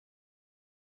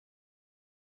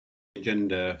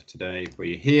Agenda today for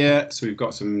you here. So we've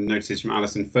got some notices from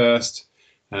Alison first.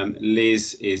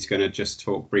 Liz is going to just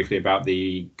talk briefly about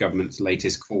the government's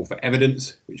latest call for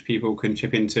evidence, which people can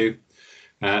chip into.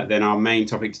 Then our main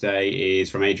topic today is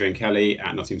from Adrian Kelly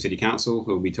at Nottingham City Council,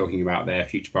 who will be talking about their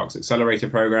Future Parks Accelerator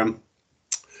programme.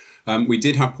 We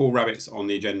did have Paul Rabbits on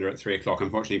the agenda at 3 o'clock.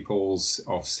 Unfortunately, Paul's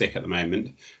off sick at the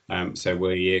moment, so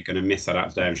we're going to miss that out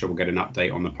today. I'm sure we'll get an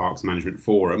update on the Parks Management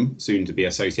Forum, soon to be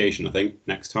association, I think,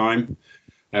 next time.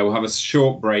 We'll have a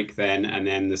short break then, and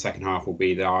then the second half will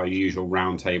be our usual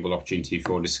roundtable opportunity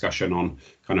for discussion on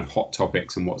kind of hot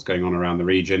topics and what's going on around the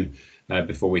region,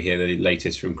 before we hear the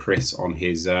latest from Chris on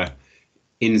his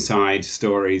inside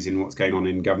stories in what's going on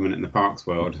in government and the parks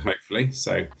world, hopefully.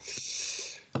 So.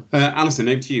 Alison,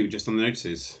 over to you, just on the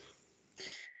notices.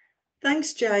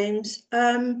 Thanks, James.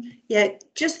 Yeah,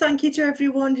 just thank you to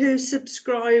everyone who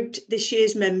subscribed this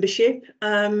year's membership.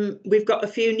 We've got a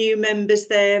few new members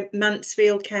there,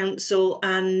 Mansfield Council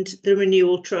and the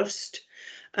Renewal Trust.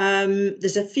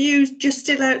 There's a few just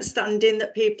still outstanding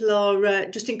that people are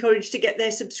just encouraged to get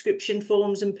their subscription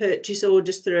forms and purchase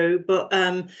orders through, but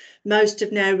most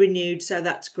have now renewed, so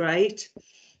that's great.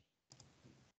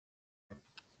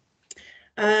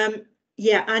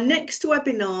 Yeah, our next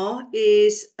webinar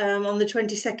is on the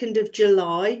 22nd of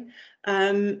July.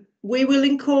 We will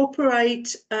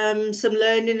incorporate some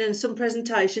learning and some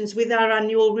presentations with our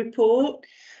annual report.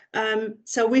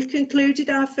 So we've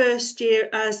concluded our first year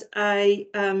as a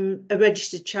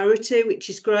registered charity,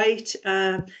 which is great.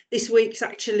 This week's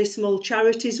actually Small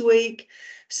Charities Week.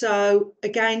 So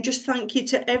again, just thank you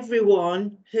to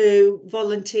everyone who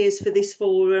volunteers for this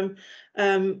forum.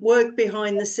 Work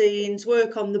behind the scenes,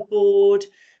 work on the board,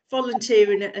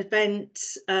 volunteering at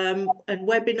events and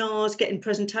webinars, getting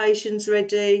presentations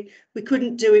ready. We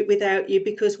couldn't do it without you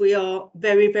because we are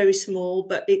very, very small,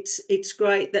 but it's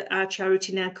great that our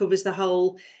charity now covers the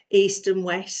whole East and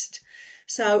West.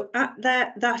 So at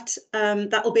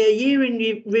that'll be a year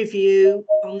in review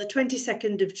on the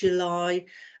 22nd of July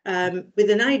with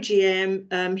an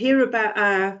AGM, hear about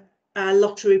our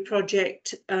lottery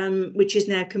project, which is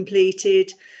now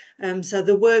completed. So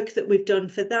the work that we've done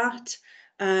for that,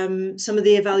 some of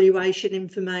the evaluation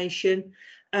information,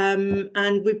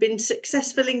 and we've been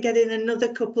successful in getting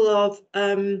another couple of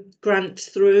grants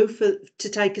through to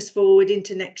take us forward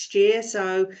into next year.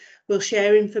 So we'll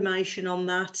share information on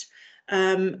that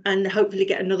and hopefully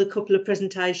get another couple of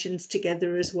presentations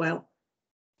together as well.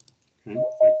 Okay,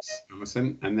 thanks,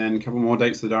 Alison. And then a couple more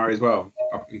dates to the diary as well,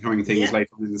 upcoming things later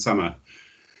on in the summer.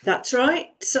 That's right.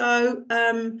 So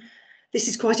this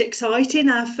is quite exciting.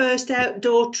 Our first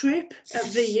outdoor trip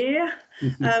of the year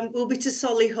will be to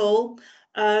Solihull.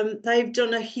 They've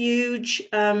done a huge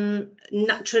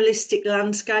naturalistic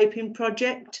landscaping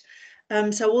project.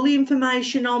 So all the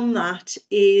information on that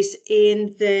is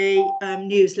in the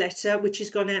newsletter, which has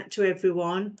gone out to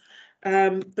everyone.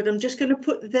 But I'm just going to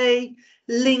put the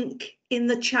link in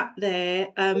the chat there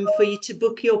for you to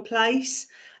book your place.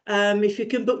 If you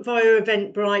can book via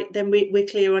Eventbrite, then we're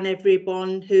clear on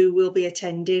everyone who will be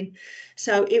attending.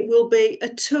 So it will be a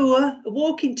tour, a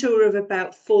walking tour of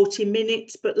about 40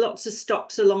 minutes, but lots of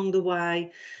stops along the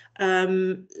way.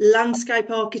 Landscape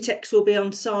architects will be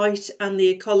on site and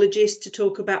the ecologists to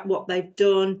talk about what they've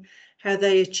done, how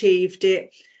they achieved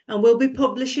it. And we'll be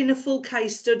publishing a full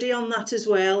case study on that as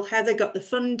well, how they got the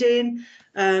funding,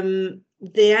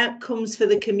 the outcomes for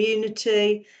the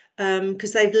community,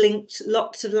 because they've linked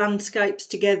lots of landscapes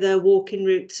together, walking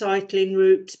routes, cycling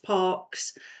routes,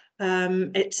 parks,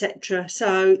 etc.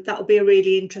 So that'll be a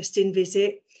really interesting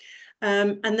visit.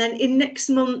 And then in next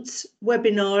month's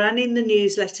webinar and in the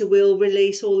newsletter, we'll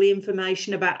release all the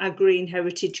information about our Green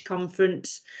Heritage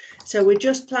Conference. So we're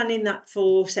just planning that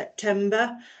for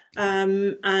September.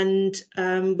 And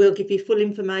we'll give you full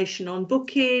information on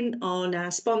booking, on our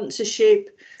sponsorship,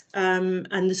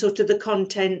 and the sort of the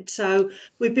content. So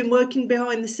we've been working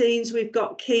behind the scenes. We've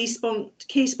got key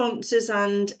sponsors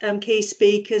and key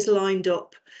speakers lined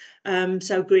up.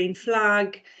 So Green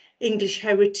Flag, English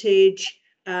Heritage,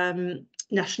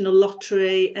 National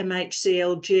Lottery,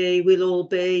 MHCLG will all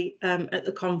be at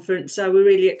the conference. So we're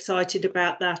really excited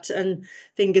about that, and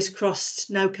fingers crossed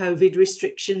no COVID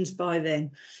restrictions by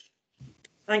then.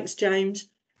 Thanks, James.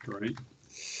 Great.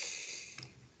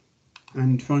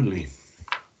 And finally,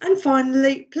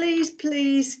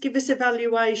 please give us a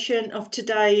valuation of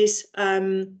today's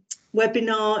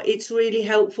webinar. It's really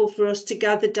helpful for us to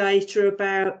gather data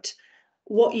about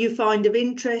what you find of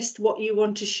interest, what you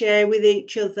want to share with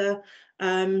each other,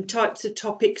 types of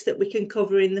topics that we can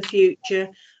cover in the future.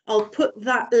 I'll put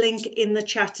that link in the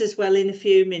chat as well in a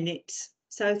few minutes.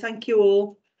 So thank you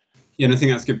all. Yeah, and I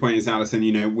think that's a good point, is Alison.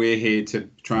 You know, we're here to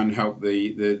try and help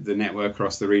the network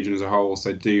across the region as a whole.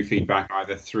 So do feedback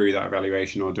either through that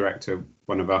evaluation or direct to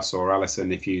one of us or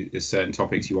Alison if there's certain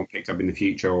topics you want picked up in the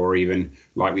future, or even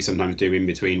like we sometimes do in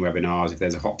between webinars, if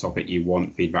there's a hot topic you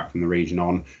want feedback from the region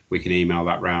on, we can email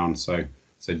that round. So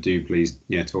do please,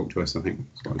 yeah, talk to us. I think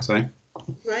that's what I'd say.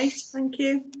 Great, thank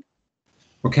you.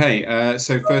 Okay,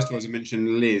 so first of all, as I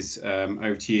mentioned, Liz,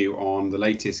 over to you on the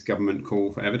latest government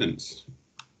call for evidence.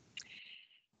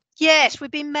 Yes, we've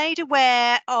been made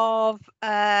aware of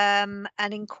an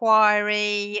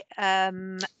inquiry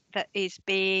that is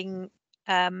being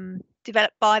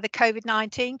developed by the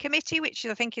COVID-19 committee, which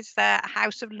I think is the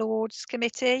House of Lords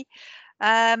committee.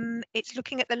 It's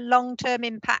looking at the long-term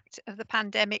impact of the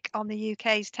pandemic on the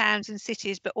UK's towns and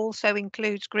cities, but also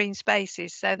includes green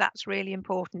spaces. So that's really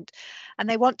important. And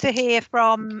they want to hear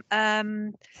from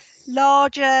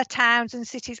larger towns and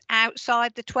cities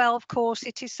outside the 12 core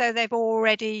cities. So they've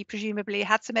already presumably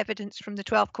had some evidence from the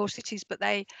 12 core cities, but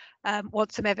they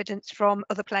want some evidence from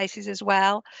other places as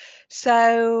well.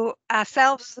 So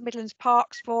ourselves as the Midlands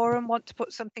Parks Forum want to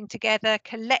put something together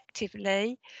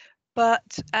collectively.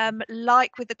 But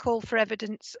like with the call for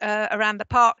evidence around the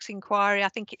parks inquiry, I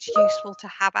think it's useful to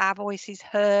have our voices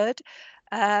heard.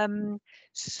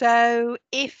 So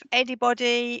if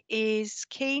anybody is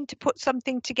keen to put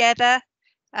something together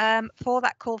for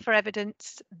that call for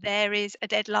evidence, there is a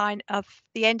deadline of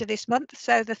the end of this month,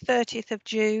 so the 30th of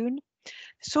June.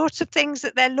 The sorts of things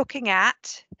that they're looking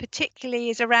at, particularly,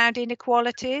 is around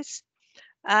inequalities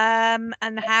and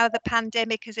how the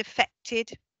pandemic has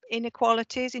affected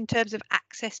inequalities in terms of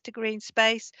access to green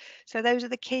space. So those are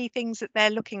the key things that they're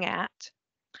looking at.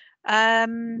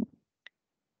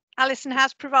 Alison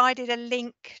has provided a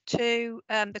link to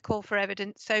the call for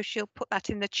evidence, so she'll put that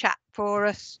in the chat for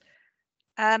us.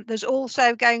 There's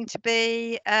also going to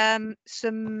be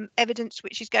some evidence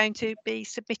which is going to be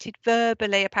submitted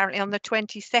verbally, apparently on the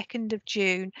 22nd of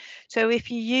June. So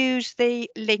if you use the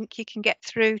link, you can get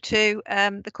through to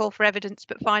the call for evidence,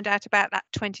 but find out about that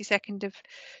 22nd of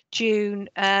June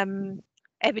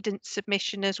evidence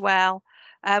submission as well,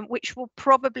 which will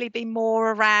probably be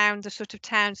more around the sort of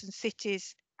towns and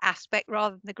cities aspect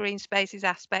rather than the green spaces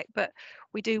aspect, but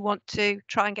we do want to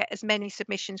try and get as many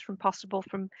submissions from possible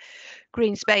from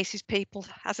green spaces people,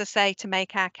 as I say, to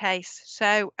make our case.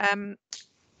 So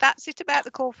that's it about the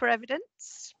call for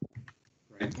evidence.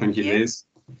 Great, thank you, Liz.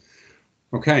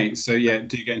 Okay, so yeah,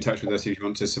 do get in touch with us if you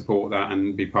want to support that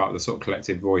and be part of the sort of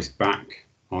collective voice back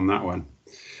on that one.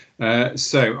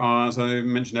 So as I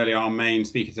mentioned earlier, our main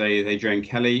speaker today is Adrienne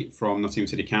Kelly from Nottingham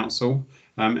City Council.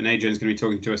 And Adrienne's going to be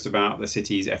talking to us about the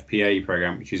city's FPA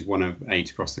programme, which is one of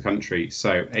 8 across the country.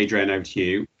 So Adrienne, over to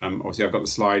you. Obviously, I've got the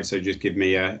slides, so just give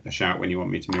me a shout when you want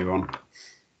me to move on.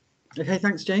 Okay,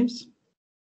 thanks, James.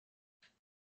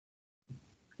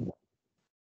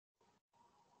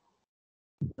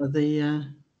 There.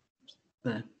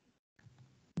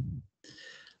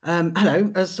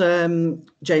 Hello, as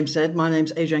James said, my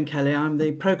name's Adrienne Kelly. I'm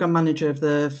the Programme Manager of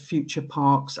the Future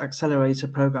Parks Accelerator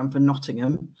programme for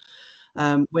Nottingham.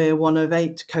 We're one of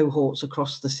 8 cohorts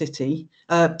across the city,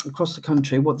 across the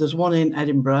country. There's one in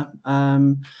Edinburgh,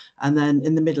 and then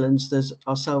in the Midlands, there's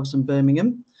ourselves in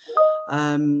Birmingham.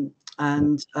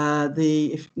 Next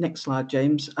slide,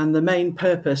 James. And the main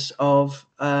purpose of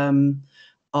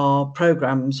our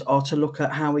programmes are to look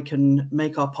at how we can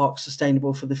make our parks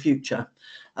sustainable for the future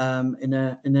in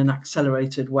an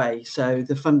accelerated way. So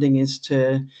the funding is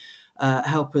to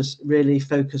help us really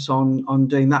focus on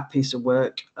doing that piece of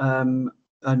work and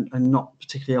not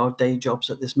particularly our day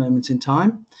jobs at this moment in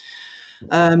time.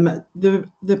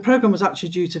 The programme was actually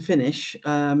due to finish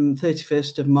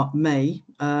 31st of May,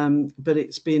 but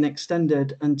it's been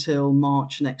extended until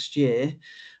March next year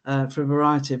for a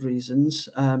variety of reasons,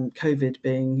 COVID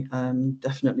being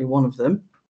definitely one of them.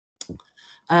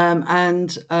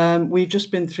 We've just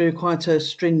been through quite a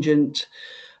stringent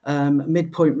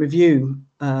midpoint review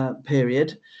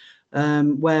period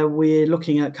where we're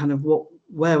looking at kind of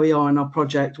where we are in our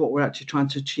project, what we're actually trying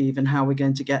to achieve and how we're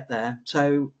going to get there.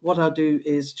 So what I'll do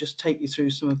is just take you through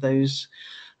some of those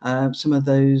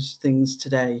things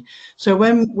today. So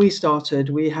when we started,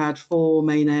 we had 4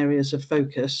 main areas of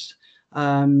focus,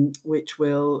 which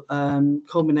will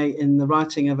culminate in the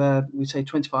writing of we say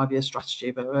 25-year strategy,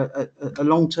 but a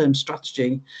long-term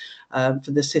strategy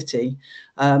for the city,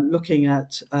 looking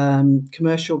at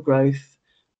commercial growth,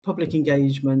 public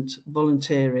engagement,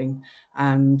 volunteering,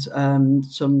 and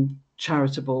some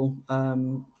charitable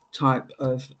type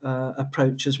of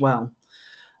approach as well.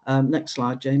 Next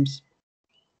slide, James.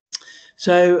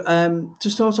 So to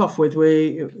start off with,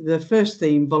 the first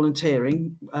theme,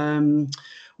 volunteering,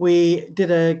 We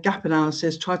did a gap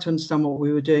analysis, tried to understand what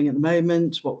we were doing at the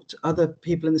moment, what other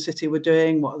people in the city were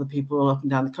doing, what other people up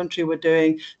and down the country were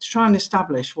doing, to try and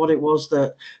establish what it was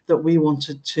that we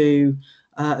wanted to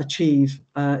achieve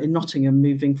in Nottingham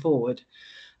moving forward.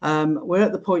 We're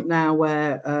at the point now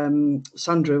where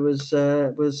Sandra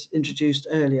was introduced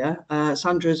earlier.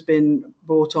 Sandra has been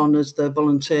brought on as the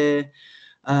volunteer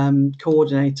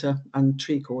coordinator and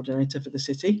tree coordinator for the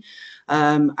city,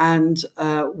 and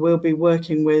we'll be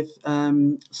working with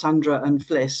Sandra and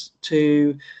Fliss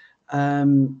to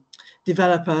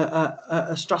develop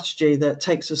a strategy that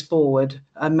takes us forward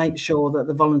and make sure that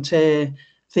the volunteer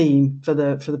theme for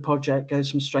the project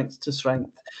goes from strength to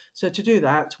strength. So to do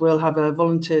that, we'll have a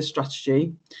volunteer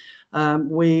strategy.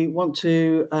 We want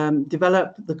to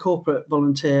develop the corporate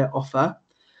volunteer offer.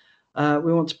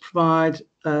 We want to provide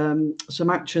some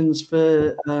actions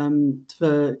for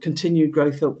continued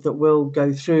growth that will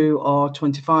go through our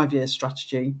 25-year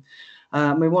strategy.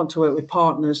 We want to work with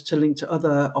partners to link to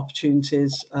other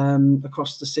opportunities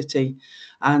across the city,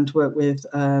 and work with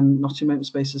Nottingham Open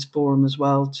Spaces Forum as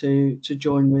well to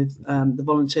join with the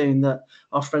volunteering that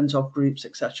our friends of groups,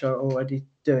 etc., are already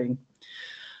doing.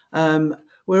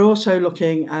 We're also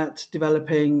looking at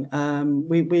developing,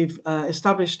 we've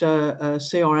established a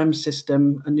CRM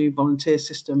system, a new volunteer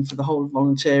system for the whole of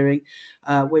volunteering,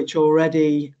 which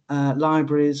already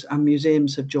libraries and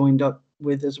museums have joined up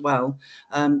with as well,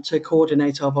 to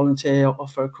coordinate our volunteer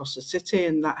offer across the city,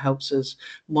 and that helps us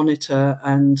monitor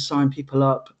and sign people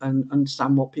up and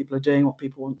understand what people are doing, what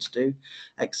people want to do,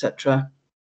 etc.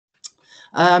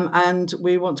 And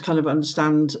we want to kind of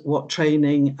understand what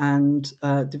training and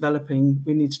developing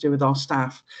we need to do with our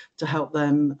staff to help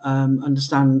them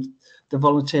understand the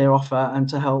volunteer offer and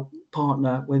to help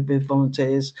partner with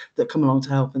volunteers that come along to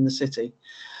help in the city.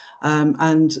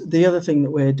 And the other thing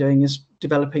that we're doing is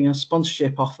developing a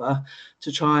sponsorship offer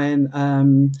to try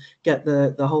and get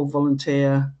the whole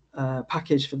volunteer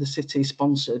package for the city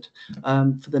sponsored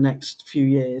for the next few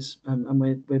years, and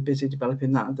we're busy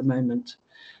developing that at the moment.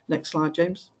 Next slide,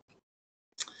 James.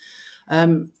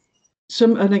 An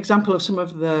example of some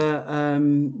of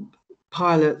the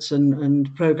pilots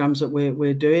and programs that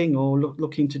we're doing or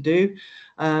looking to do.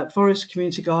 Forest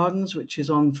Community Gardens, which is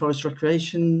on forest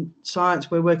recreation sites.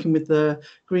 We're working with the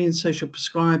Green Social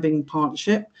Prescribing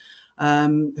Partnership,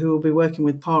 who will be working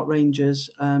with park rangers,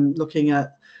 looking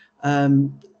at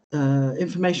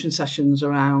information sessions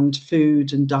around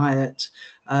food and diet,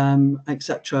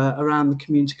 etc., around the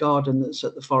community garden that's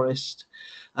at the forest.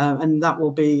 And that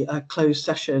will be a closed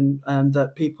session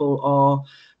that people are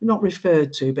not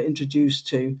referred to but introduced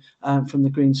to from the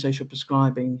Green Social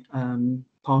Prescribing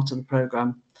part of the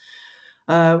programme.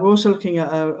 We're also looking at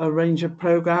a ranger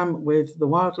programme with the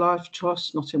Wildlife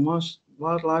Trust, Nottingham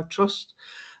Wildlife Trust,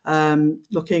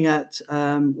 looking at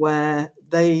where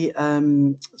they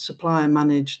supply and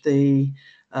manage the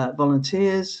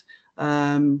volunteers,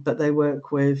 but they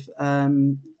work with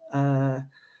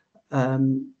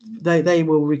they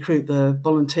will recruit the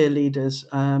volunteer leaders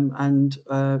and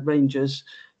rangers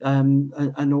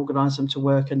and organise them to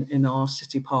work in our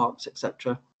city parks,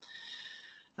 etc.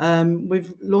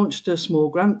 We've launched a small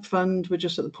grant fund. We're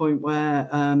just at the point where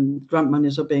grant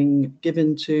monies are being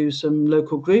given to some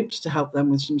local groups to help them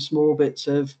with some small bits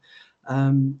of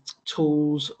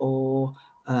tools or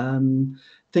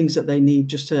things that they need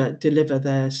just to deliver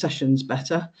their sessions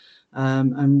better.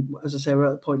 And as I say, we're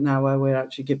at the point now where we're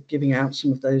actually giving out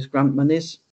some of those grant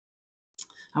monies.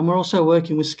 And we're also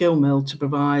working with Skill Mill to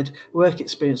provide work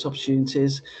experience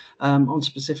opportunities on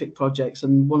specific projects.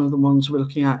 And one of the ones we're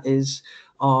looking at is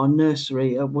our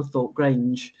nursery at Woodthorpe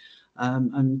Grange,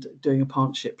 and doing a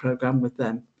partnership programme with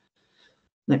them.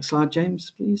 Next slide,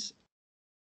 James, please.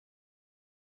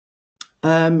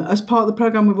 As part of the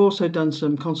programme, we've also done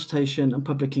some consultation and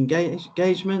public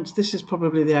engagement. This is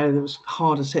probably the area that was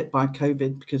hardest hit by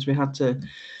COVID, because we had to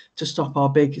stop our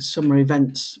big summer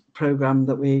events programme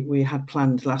that we had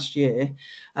planned last year.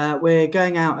 We're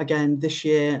going out again this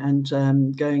year and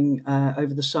going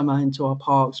over the summer into our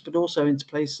parks, but also into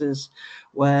places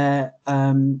where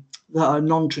that are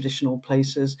non-traditional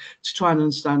places, to try and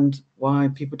understand why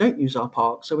people don't use our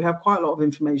parks. So we have quite a lot of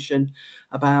information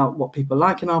about what people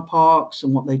like in our parks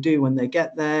and what they do when they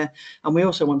get there. And we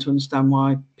also want to understand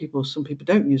why some people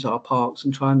don't use our parks,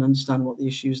 and try and understand what the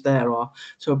issues there are.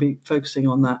 So I'll be focusing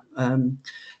on that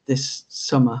this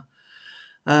summer.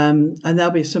 And there'll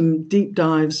be some deep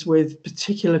dives with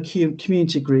particular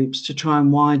community groups to try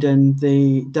and widen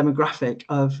the demographic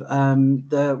of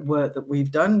the work that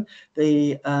we've done.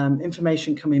 The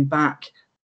information coming back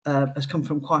has come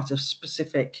from quite a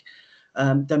specific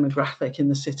demographic in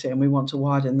the city, and we want to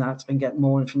widen that and get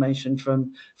more information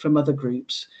from other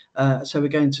groups. So we're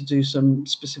going to do some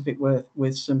specific work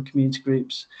with some community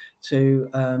groups to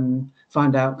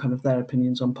find out kind of their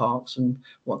opinions on parks and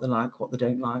what they like, what they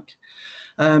don't like.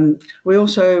 We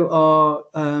also are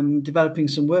developing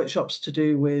some workshops to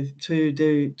do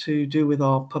with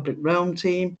our public realm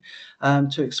team,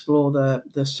 to explore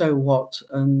the so what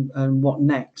and what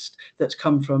next that's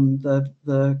come from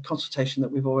the consultation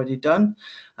that we've already done,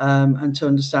 and to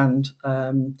understand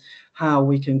how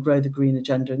we can grow the green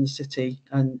agenda in the city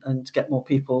and get more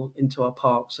people into our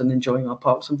parks and enjoying our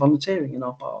parks and volunteering in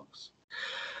our parks.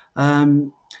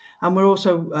 And we're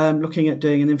also looking at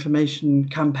doing an information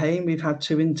campaign. We've had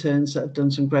 2 interns that have done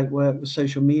some great work with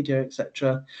social media,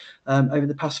 etc., over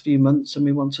the past few months, and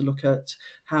we want to look at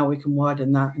how we can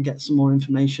widen that and get some more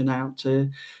information out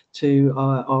to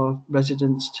our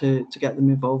residents to get them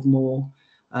involved more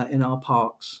in our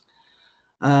parks.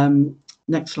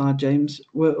 Next slide, James.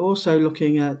 We're also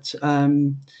looking at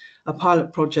a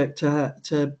pilot project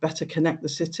to better connect the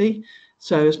city.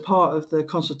 So as part of the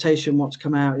consultation, what's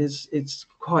come out is it's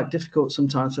quite difficult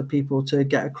sometimes for people to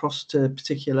get across to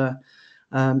particular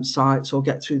sites or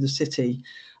get through the city.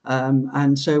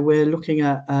 And so we're looking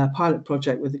at a pilot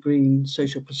project with the Green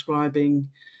Social Prescribing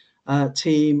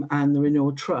team and the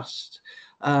Renewal Trust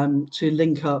to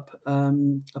link up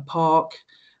a park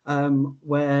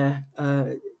where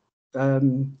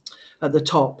at the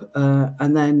top,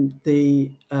 and then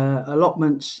the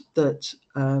allotments that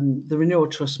the Renewal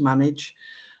Trust manage,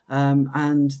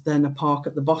 and then a park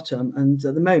at the bottom. And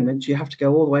at the moment, you have to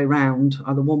go all the way around,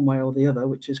 either one way or the other,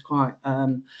 which is quite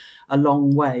a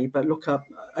long way. But look up,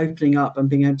 opening up and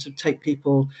being able to take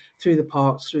people through the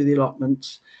parks, through the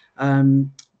allotments,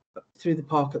 through the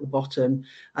park at the bottom,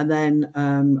 and then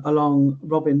along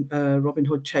Robin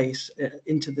Hood Chase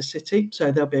into the city.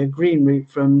 So there'll be a green route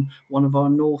from one of our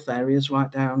north areas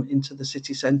right down into the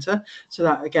city centre. So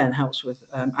that again helps with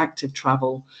active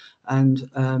travel and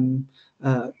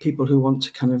people who want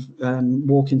to kind of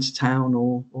walk into town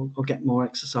or get more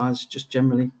exercise just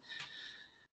generally.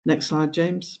 Next slide,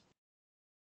 James.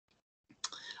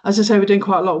 As I say, we're doing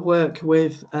quite a lot of work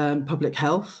with public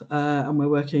health, and we're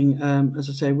working, as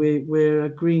I say, we're a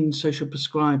green social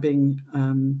prescribing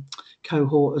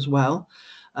cohort as well.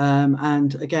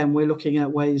 And again, we're looking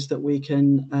at ways that we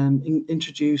can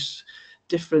introduce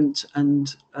different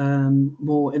and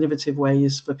more innovative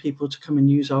ways for people to come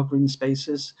and use our green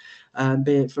spaces,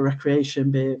 be it for recreation,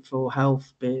 be it for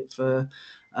health, be it for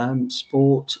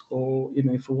sport, or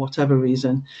for whatever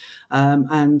reason.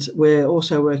 And we're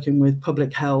also working with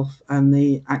public health and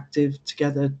the Active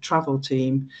Together travel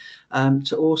team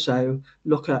to also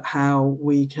look at how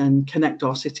we can connect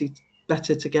our city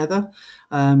better together.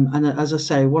 And as I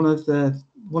say, one of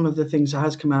the things that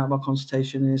has come out of our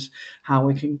consultation is how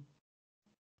we can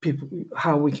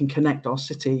connect our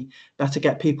city better,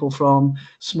 get people from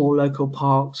small local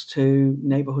parks to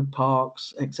neighbourhood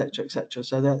parks, etc.,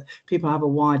 so that people have a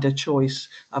wider choice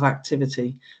of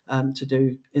activity to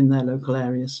do in their local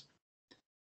areas.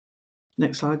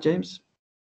 Next slide, James.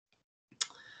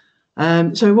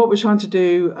 So what we're trying to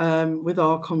do with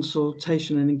our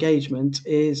consultation and engagement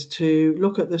is to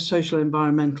look at the social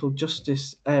environmental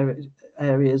justice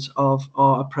areas of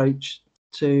our approach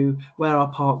to where our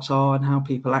parks are and how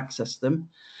people access them.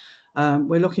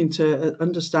 We're looking to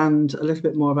understand a little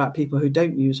bit more about people who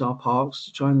don't use our parks,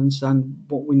 to try and understand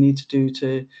what we need to do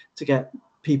to get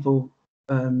people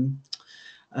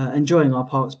enjoying our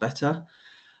parks better.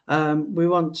 We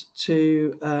want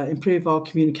to improve our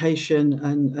communication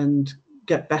and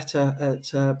get better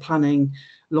at planning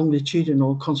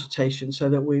longitudinal consultation, so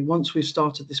that once we've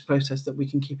started this process, that we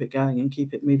can keep it going and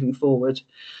keep it moving forward.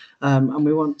 And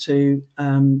we want to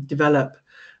develop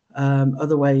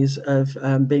other ways of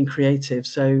being creative.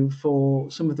 So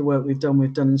for some of the work we've done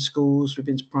in schools, we've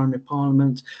been to primary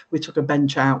parliament, we took a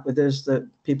bench out with us that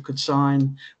people could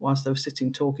sign whilst they were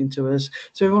sitting talking to us.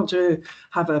 So we want to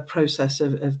have a process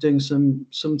of doing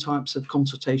some types of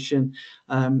consultation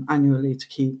annually to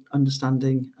keep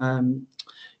understanding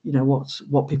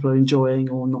what people are enjoying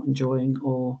or not enjoying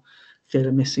or feel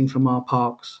are missing from our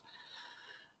parks.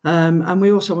 And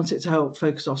we also want it to help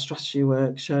focus our strategy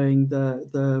work, showing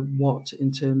the what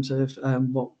in terms of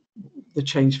what the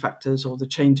change factors or the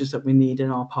changes that we need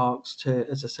in our parks to,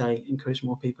 as I say, encourage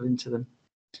more people into them.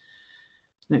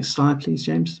 Next slide, please,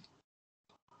 James.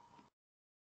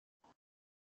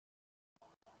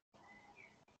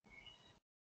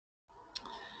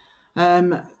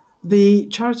 The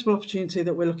charitable opportunity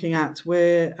that we're looking at,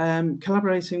 we're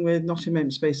collaborating with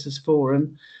Nottingham Spaces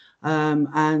Forum They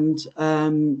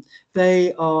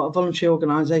are a voluntary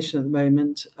organisation at the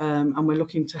moment, and we're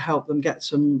looking to help them get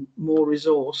some more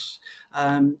resource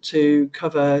to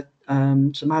cover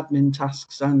some admin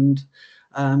tasks and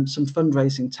some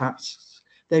fundraising tasks.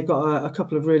 They've got a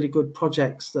couple of really good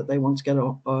projects that they want to get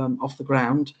off the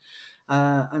ground,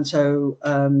 and so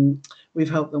we've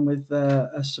helped them with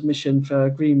a submission for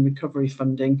green recovery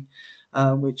funding,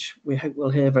 which we hope we'll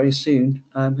hear very soon,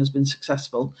 has been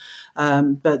successful.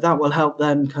 But that will help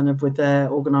them kind of with their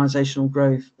organisational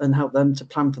growth and help them to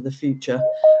plan for the future,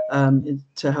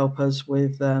 to help us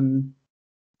with,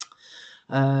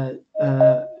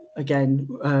 again,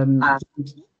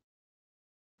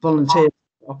 volunteer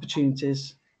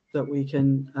opportunities that we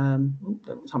can,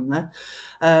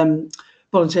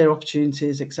 volunteer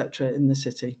opportunities, etc. in the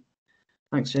city.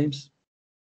 Thanks, James.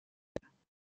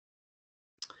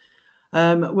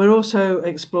 We're also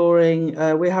exploring,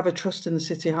 we have a trust in the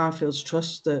City, Highfields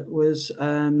Trust, that was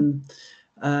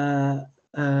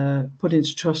put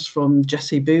into trust from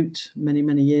Jesse Boot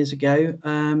many years ago.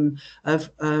 And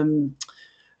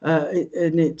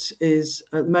it is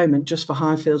at the moment just for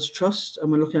Highfields Trust,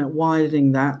 and we're looking at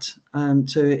widening that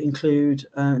to include,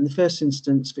 in the first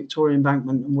instance, Victoria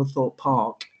Embankment and Woodthorpe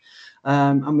Park.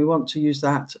 And we want to use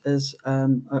that as a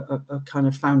kind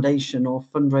of foundation or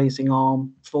fundraising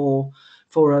arm for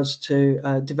us to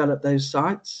develop those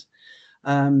sites.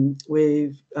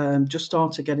 We've just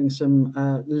started getting some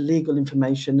legal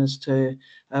information as to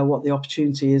what the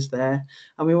opportunity is there,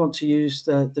 and we want to use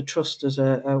the trust as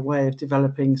a way of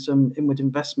developing some inward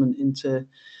investment into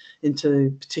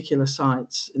particular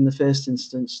sites in the first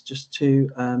instance, just to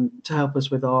help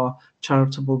us with our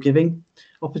charitable giving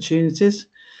opportunities.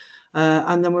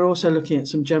 And then we're also looking at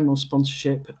some general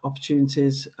sponsorship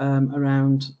opportunities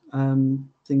around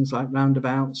things like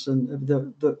roundabouts and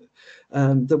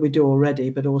that we do already,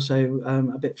 but also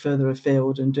a bit further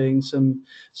afield, and doing some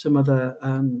other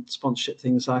sponsorship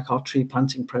things like our tree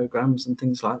planting programs and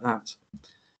things like that.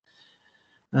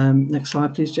 Next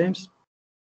slide, please, James.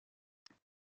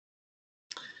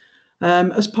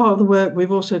 As part of the work,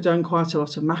 we've also done quite a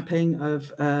lot of mapping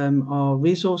of our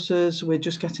resources. We're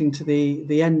just getting to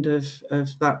the end of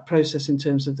that process in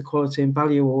terms of the quality and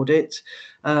value audit,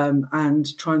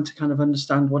 and trying to kind of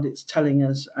understand what it's telling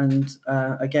us, and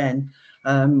again,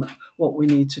 what we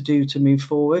need to do to move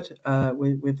forward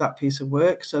with that piece of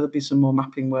work. So there'll be some more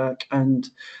mapping work and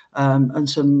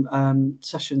some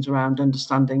sessions around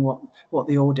understanding what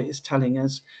the audit is telling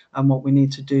us and what we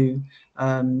need to do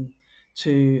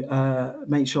to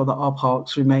make sure that our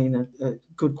parks remain a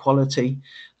good quality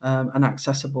and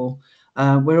accessible.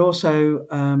 We're also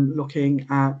looking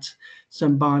at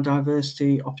some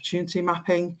biodiversity opportunity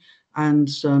mapping and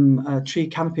some tree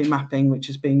canopy mapping, which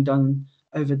is being done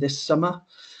over this summer.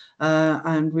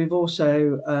 And we've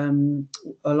also,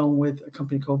 along with a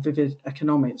company called Vivid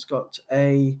Economics, got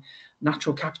a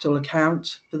natural capital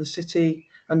account for the city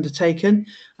undertaken.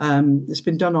 It's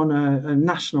been done on a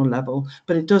national level,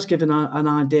 but it does give an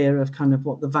idea of kind of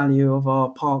what the value of our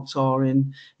parks are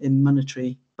in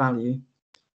monetary value.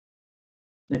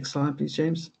 Next slide, please,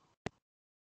 James.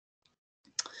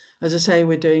 As I say,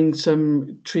 we're doing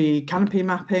some tree canopy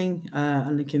mapping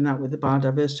and linking that with the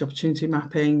biodiversity opportunity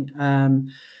mapping.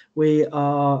 We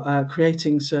are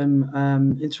creating some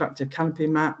interactive canopy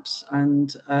maps,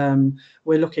 and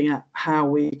we're looking at how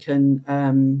we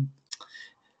can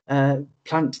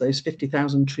plant those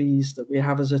 50,000 trees that we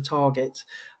have as a target,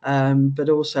 but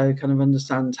also kind of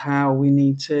understand how we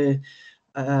need to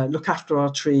look after our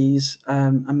trees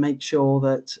and make sure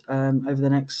that over the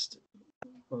next,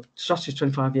 well, strategy is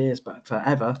 25 years, but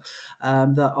forever,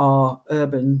 that our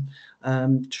urban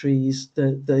trees,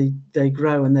 they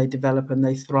grow and they develop and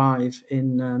they thrive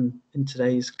in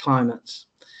today's climates.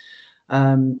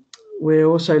 We're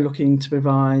also looking to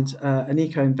provide an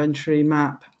eco-inventory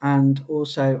map and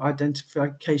also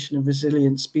identification of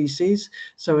resilient species.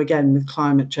 So again, with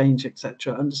climate change,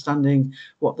 etc., understanding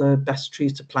what the best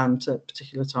trees to plant at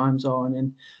particular times are and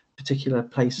in particular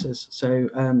places. So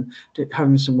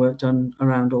having some work done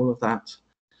around all of that.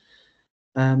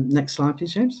 Next slide,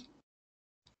 please, James.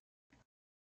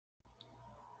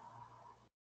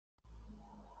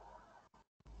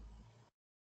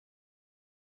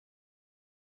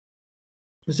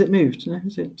 Has it moved? No,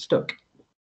 is it stuck?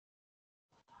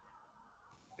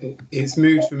 It's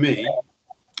moved for me.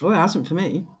 Oh, it hasn't for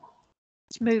me.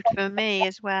 It's moved for me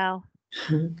as well.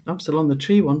 I'm still on the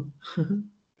tree one.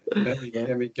 Let me go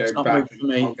back.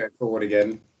 I'll go forward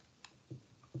again.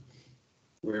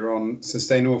 We're on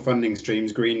sustainable funding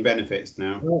streams, green benefits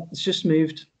now. Oh, it's just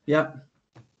moved. Yeah.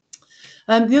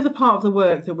 The other part of the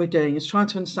work that we're doing is trying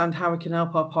to understand how we can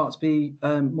help our parks be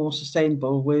more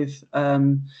sustainable with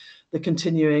the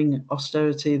continuing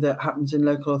austerity that happens in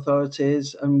local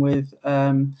authorities, and with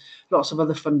lots of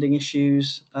other funding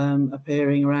issues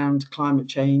appearing around climate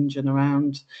change and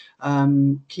around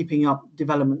keeping up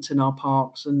developments in our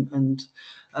parks. And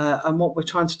what we're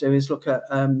trying to do is look at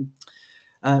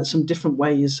some different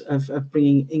ways of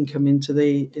bringing income into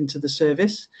the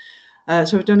service.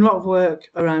 So we've done a lot of work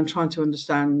around trying to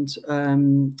understand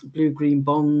blue-green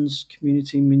bonds,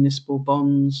 community municipal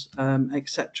bonds,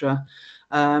 etc.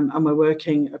 And we're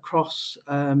working across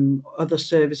other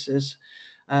services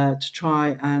to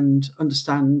try and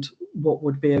understand what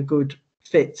would be a good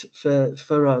fit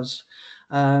for us.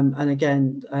 And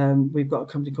again, we've got a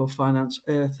company called Finance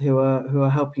Earth who are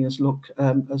helping us look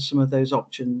at some of those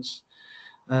options.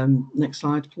 Next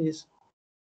slide, please.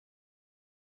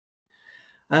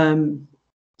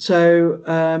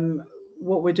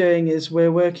 What we're doing is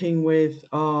we're working with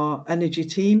our energy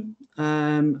team,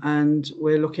 and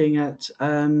we're looking at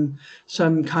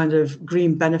some kind of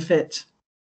green benefit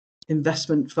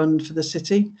investment fund for the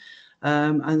city.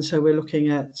 And so we're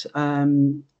looking at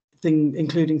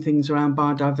including things around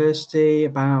biodiversity,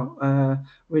 about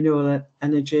renewable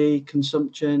energy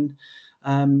consumption,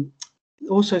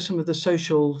 also some of the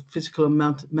social, physical and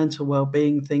mental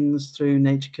well-being things through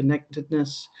nature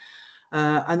connectedness,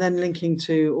 and then linking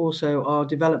to also our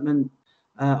development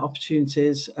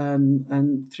opportunities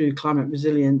and through climate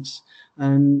resilience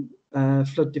and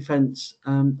flood defence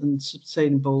and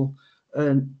sustainable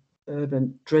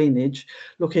urban drainage,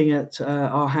 looking at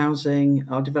our housing,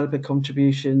 our developer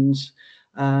contributions,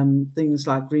 things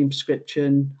like green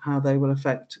prescription, how they will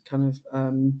affect kind of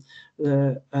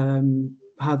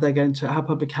how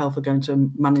public health are going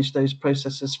to manage those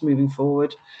processes moving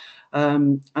forward.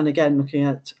 And again, looking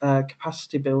at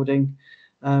capacity building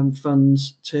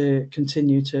funds to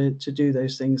continue to do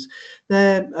those things.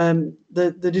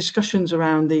 The discussions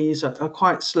around these are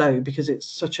quite slow because it's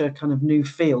such a kind of new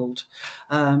field.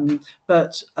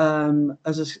 But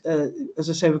as I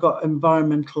say, we've got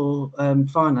environmental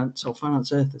finance, or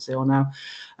Finance Earth as they are now,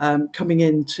 coming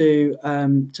in to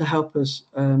help us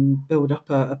build up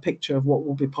a picture of what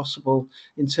will be possible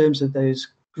in terms of those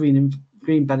green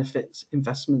benefits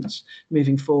investments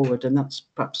moving forward. And that's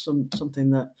perhaps something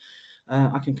that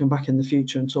I can come back in the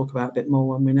future and talk about a bit more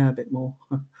when we know a bit more,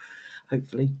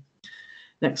 hopefully.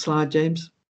 Next slide,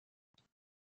 James.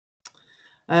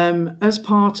 As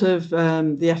part of the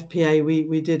FPA,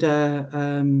 we did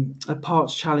a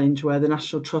parks challenge where the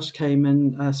National Trust came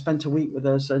and spent a week with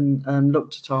us and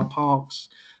looked at our parks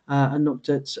and looked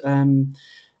at some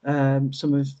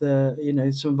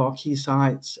of our key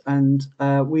sites, and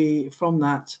we from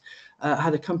that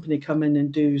had a company come in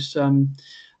and do some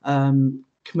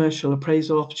commercial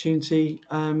appraisal opportunity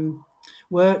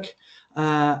work,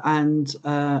 and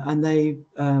they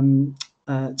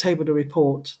tabled a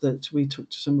report that we took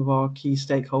to some of our key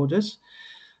stakeholders.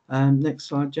 Next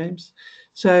slide, James.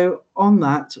 So on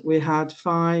that, we had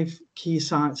 5 key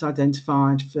sites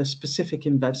identified for specific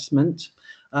investment,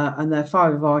 and they're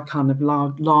 5 of our kind of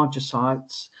larger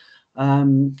sites.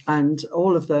 And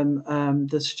all of them,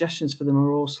 the suggestions for them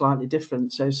are all slightly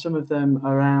different. So some of them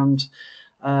around,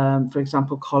 for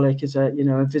example, Colic is a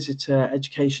visitor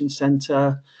education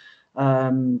centre.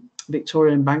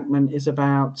 Victoria Embankment is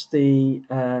about the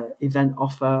event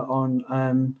offer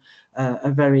on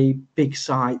a very big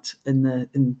site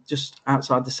in just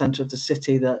outside the centre of the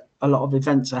city that a lot of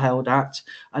events are held at,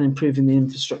 and improving the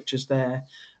infrastructures there,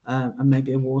 and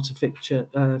maybe a water feature.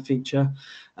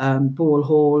 Ball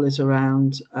Hall is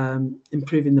around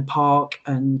improving the park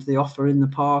and the offer in the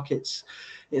park. It's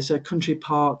a country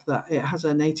park that it has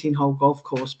an 18-hole golf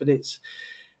course, but it's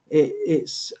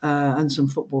and some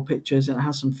football pitches, and it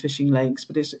has some fishing lakes,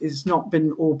 but it's not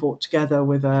been all brought together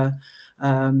with a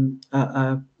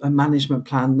management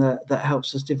plan that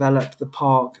helps us develop the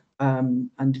park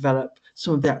and develop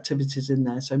some of the activities in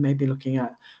there. So maybe looking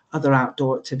at other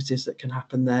outdoor activities that can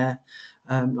happen there,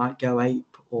 like Go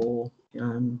Ape, or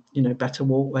better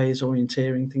walkways,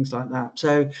 orienteering, things like that.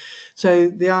 So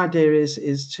the idea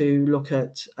is to look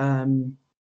at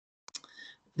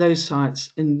those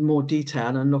sites in more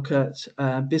detail and look at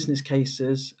business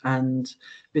cases and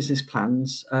business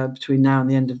plans between now and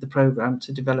the end of the programme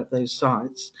to develop those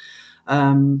sites.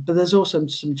 But there's also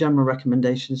some general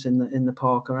recommendations in the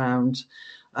park around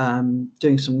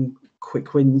doing some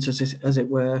quick wins, as it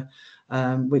were,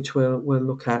 which we'll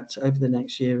look at over the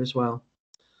next year as well.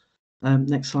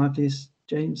 Next slide, please,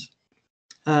 James.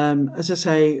 As I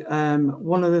say,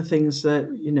 one of the things that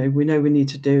we know we need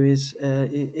to do is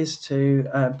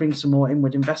to bring some more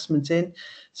inward investment in.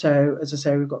 So, as I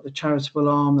say, we've got the charitable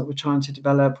arm that we're trying to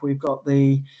develop. We've got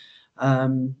the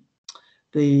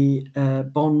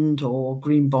bond or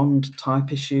green bond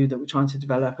type issue that we're trying to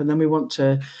develop, and then we want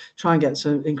to try and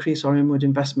increase our inward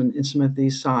investment in some of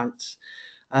these sites.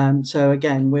 So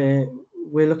again, we're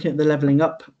looking at the levelling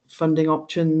up funding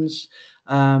options.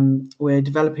 We're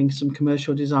developing some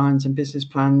commercial designs and business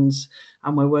plans,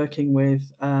 and we're working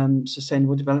with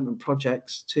sustainable development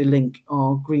projects to link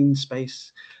our green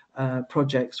space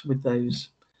projects with those.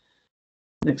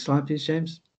 Next slide, please,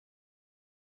 James.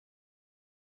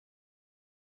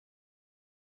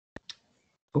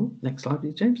 Oh, next slide,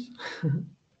 please, James.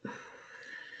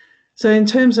 So in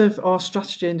terms of our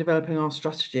strategy and developing our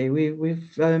strategy,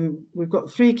 we've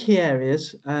got 3 key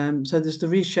areas. So there's the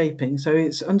reshaping. So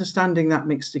it's understanding that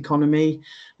mixed economy.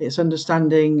 It's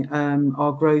understanding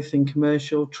our growth in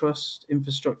commercial, trust,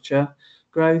 infrastructure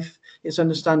growth. It's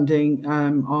understanding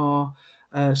our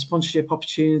sponsorship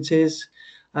opportunities,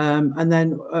 and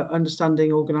then understanding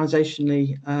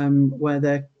organisationally where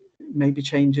there may be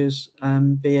changes,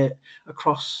 be it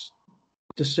across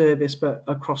the service but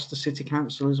across the city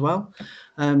council as well.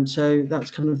 So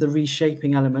that's kind of the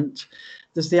reshaping element.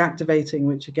 There's the activating,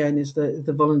 which again is the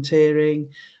volunteering.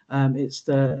 It's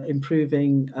the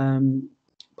improving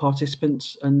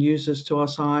participants and users to our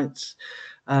sites,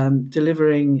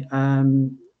 delivering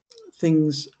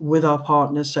things with our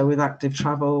partners, so with active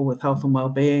travel, with health and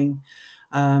well-being,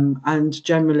 and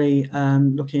generally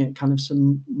looking at kind of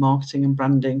some marketing and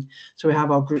branding. So we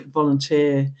have our group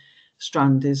volunteer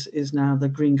strand is now the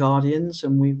Green Guardians,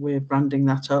 and we're branding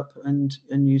that up and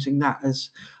using that as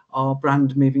our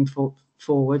brand moving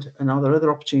forward. And are there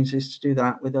other opportunities to do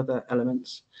that with other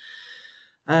elements?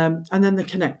 And then the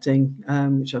connecting,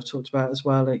 which I've talked about as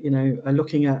well,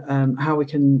 looking at how we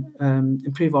can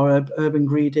improve our urban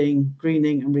greening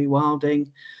and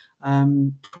rewilding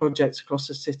projects across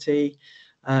the city,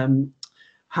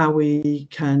 how we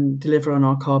can deliver on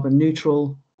our carbon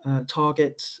neutral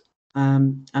targets,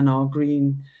 and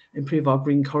improve our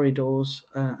green corridors,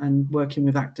 and working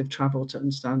with active travel to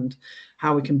understand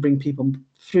how we can bring people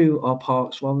through our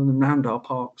parks rather than around our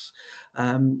parks,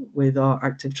 with our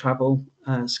active travel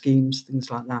schemes, things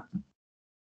like that.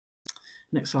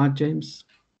 Next slide, James.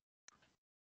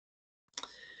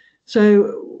 So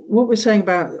what we're saying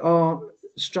about our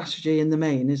strategy in the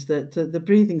main is that the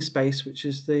breathing space, which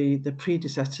is the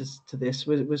predecessors to this,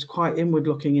 was quite inward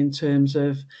looking in terms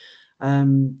of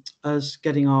us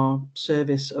getting our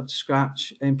service up to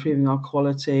scratch, improving our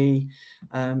quality,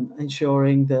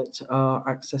 ensuring that our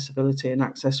accessibility and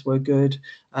access were good,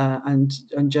 and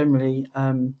generally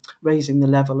raising the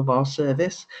level of our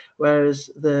service.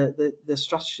 Whereas the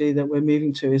strategy that we're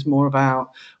moving to is more about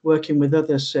working with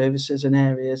other services and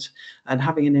areas and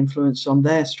having an influence on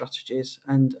their strategies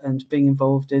and being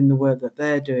involved in the work that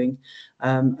they're doing,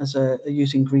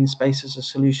 using green space as a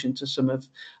solution to some of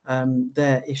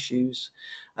their issues.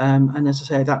 And as I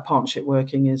say, that partnership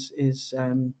working is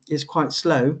quite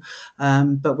slow,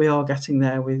 but we are getting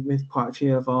there with quite a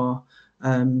few of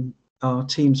our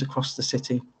teams across the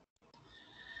city.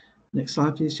 Next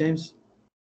slide, please, James.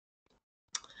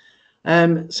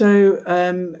 So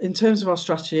in terms of our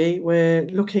strategy, we're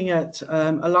looking at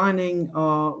aligning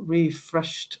our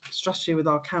refreshed strategy with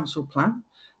our council plan,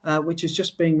 which is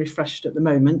just being refreshed at the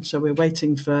moment. So we're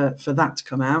waiting for that to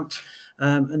come out,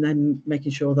 and then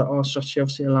making sure that our strategy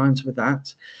obviously aligns with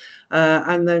that.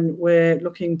 And then we're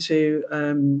looking to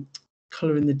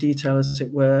colour in the detail, as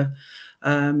it were,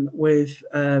 with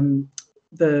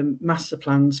the master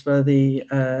plans for the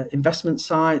investment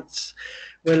sites.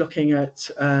 We're looking at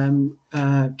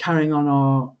carrying on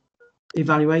our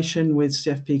evaluation with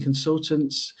CFP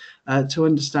consultants to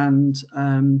understand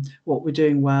what we're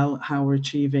doing well, how we're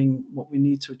achieving what we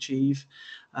need to achieve,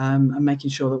 and making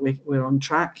sure that we're on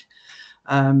track.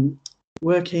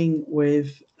 Working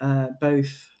with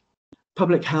both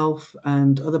public health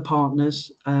and other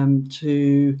partners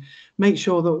to make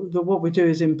sure that what we do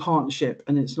is in partnership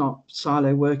and it's not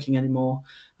silo working anymore.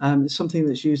 It's something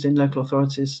that's used in local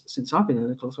authorities since I've been in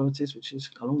local authorities, which is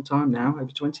a long time now,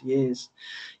 over 20 years.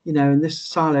 And this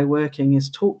silo working is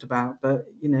talked about, but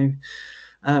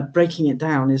breaking it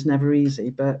down is never easy.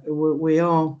 But we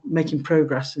are making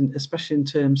progress, especially in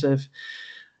terms of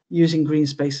using green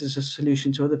space as a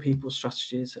solution to other people's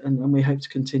strategies, and we hope to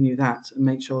continue that and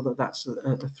make sure that that's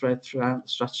a thread throughout the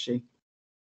strategy.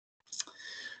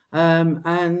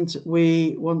 And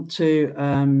we want to,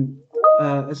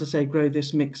 as I say, grow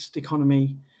this mixed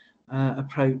economy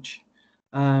approach,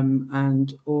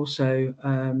 and also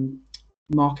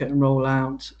market and roll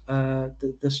out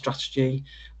the strategy,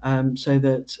 so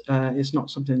that it's not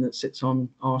something that sits on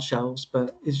our shelves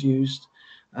but is used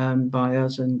by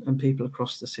us and people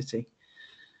across the city.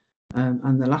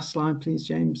 And the last slide, please,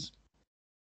 James.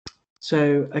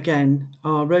 So again,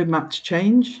 our roadmap to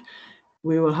change.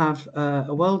 We will have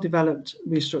a well-developed,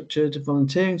 restructured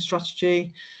volunteering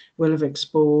strategy. We'll have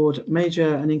explored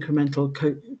major and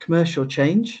incremental commercial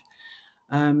change.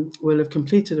 We'll have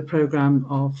completed a programme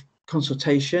of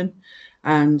consultation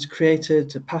and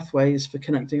created pathways for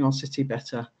connecting our city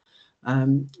better.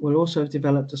 We'll also have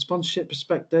developed a sponsorship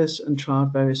prospectus and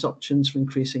trialled various options for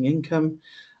increasing income,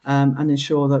 and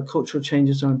ensure that cultural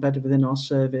changes are embedded within our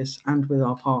service and with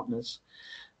our partners.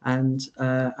 And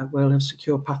we'll have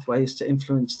secure pathways to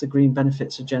influence the green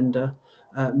benefits agenda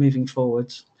moving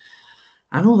forwards.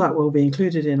 And all that will be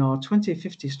included in our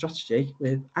 2050 strategy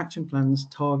with action plans,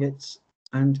 targets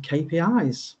and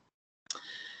KPIs.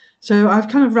 So I've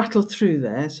kind of rattled through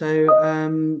there. So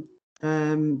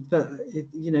but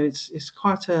it's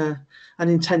quite an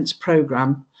intense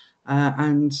programme,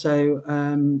 and so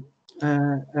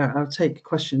I'll take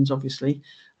questions, obviously,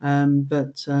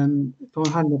 but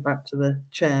I'll hand it back to the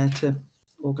chair to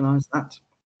organise that.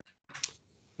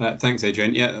 Thanks,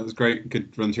 Adrian. Yeah, that was great.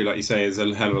 Good run through. Like you say, there's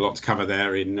a hell of a lot to cover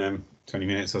there in 20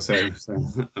 minutes or so.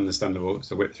 So understandable.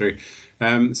 So whip through.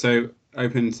 So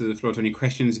open to the floor to any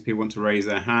questions if people want to raise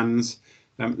their hands.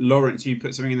 Lawrence, you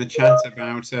put something in the chat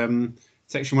about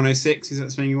Section 106. Is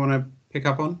that something you want to pick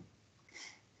up on?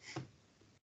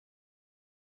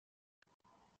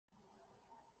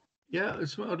 Yeah,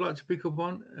 that's what I'd like to pick up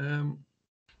on.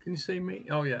 Can you see me?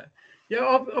 Oh, yeah.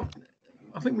 Yeah,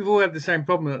 I think we've all had the same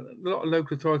problem. A lot of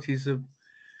local authorities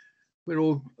we're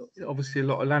all, obviously a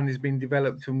lot of land is being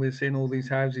developed and we're seeing all these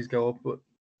houses go up. But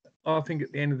I think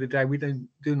at the end of the day, we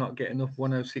do not get enough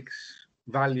 106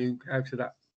 value out of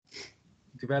that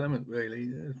development,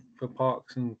 really, for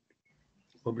parks and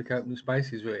public open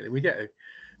spaces, really. We get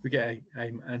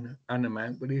an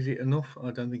amount, but is it enough?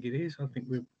 I don't think it is. I think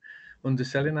we're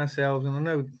underselling ourselves, and I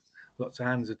know lots of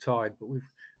hands are tied, but we've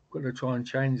got to try and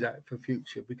change that for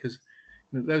future, because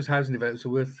those housing developments are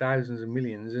worth thousands and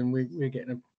millions, and we're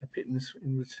getting a pittance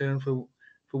in return for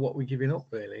what we're giving up,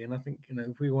 really. And I think,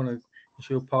 if we want to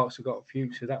ensure parks have got a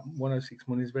future, that 106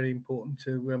 money is very important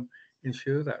to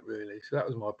ensure that, really. So that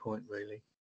was my point, really.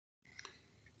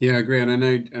 Yeah, I agree. And I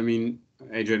know, I mean,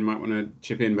 Adrian might want to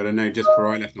chip in, but I know just before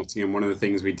I left Nottingham, one of the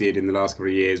things we did in the last couple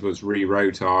of years was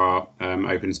rewrote our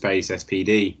open space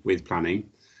SPD with planning.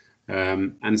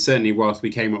 And certainly whilst we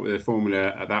came up with a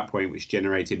formula at that point which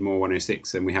generated more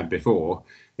 106 than we had before,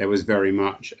 there was very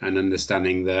much an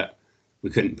understanding that we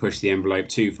couldn't push the envelope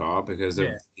too far because of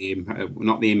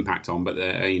not the impact on, but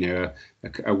the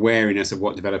a wariness of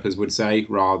what developers would say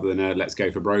rather than a let's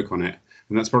go for broke on it.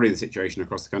 And that's probably the situation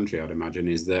across the country, I'd imagine,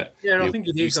 is that I think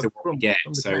it is what we get.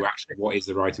 So actually, what is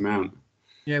the right amount?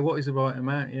 Yeah, what is the right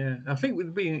amount? Yeah, I think it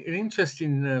would be an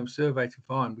interesting survey to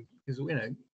find, because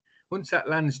once that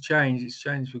land's changed, it's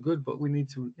changed for good. But we need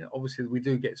to, obviously, we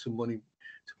do get some money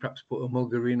to perhaps put a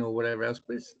mugger in or whatever else,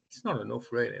 but it's not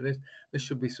enough, really. There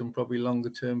should be some probably longer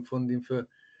term funding for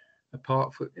a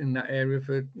park in that area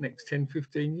for next 10,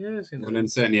 15 years. Well, and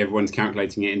certainly everyone's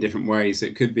calculating it in different ways.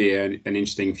 It could be an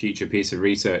interesting future piece of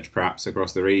research, perhaps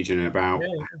across the region, about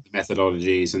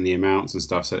methodologies and the amounts and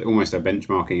stuff. So almost a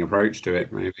benchmarking approach to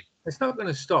it, maybe. It's not going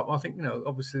to stop. I think,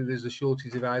 obviously there's a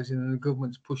shortage of housing, and the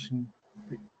government's pushing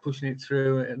it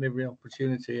through at every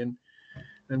opportunity, and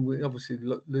we're obviously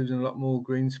losing a lot more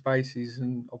green spaces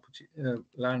and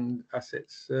land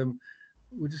assets.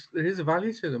 There is a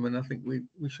value to them, and I think we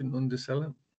shouldn't undersell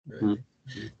them, really.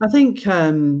 I think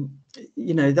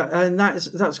that's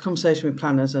a conversation with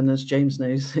planners, and as James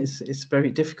knows, it's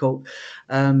very difficult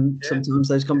sometimes,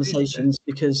 those conversations,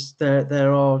 because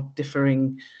there are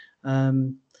differing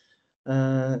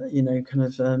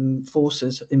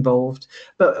forces involved.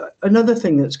 But another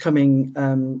thing that's coming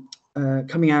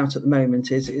out at the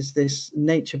moment is this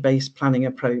nature-based planning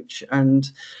approach. And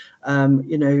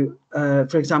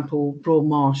for example,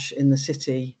 Broadmarsh in the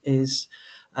city is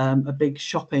a big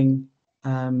shopping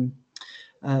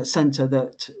centre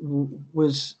that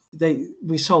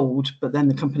we sold, but then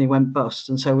the company went bust,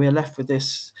 and so we're left with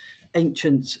this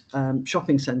ancient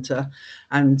shopping centre,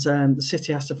 and the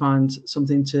city has to find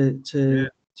something to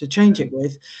change it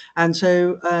with. And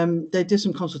so they did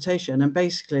some consultation, and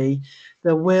basically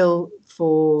the will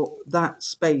for that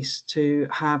space to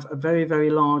have a very, very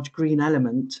large green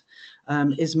element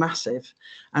is massive.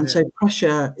 And so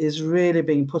pressure is really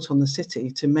being put on the city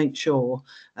to make sure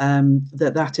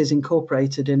that is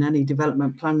incorporated in any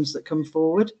development plans that come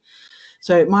forward.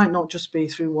 So it might not just be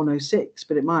through 106,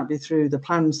 but it might be through the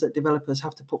plans that developers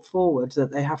have to put forward,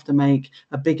 that they have to make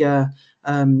a bigger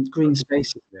green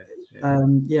space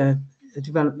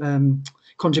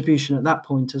contribution at that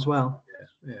point as well.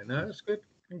 Yeah, no, that's good.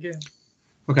 Thank you.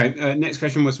 Okay, next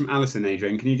question was from Alison.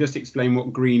 Adrian, can you just explain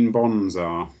what green bonds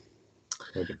are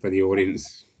for the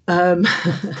audience?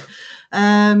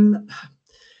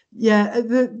 Yeah,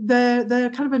 they're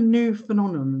kind of a new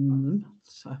phenomenon.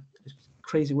 It's a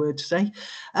crazy word to say,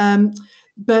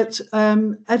 but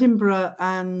Edinburgh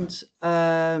and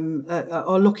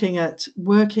are looking at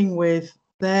working with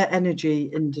their energy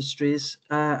industries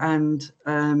and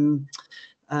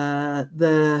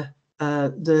the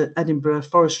Edinburgh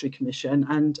Forestry Commission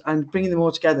and bringing them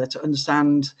all together to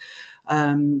understand.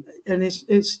 And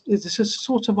it's a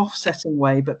sort of offsetting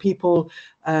way, but people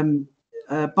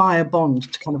buy a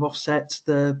bond to kind of offset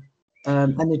the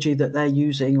energy that they're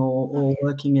using or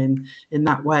working in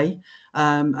that way,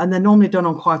 and they're normally done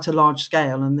on quite a large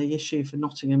scale. And the issue for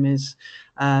Nottingham is,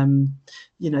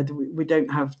 we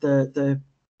don't have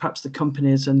perhaps the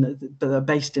companies that are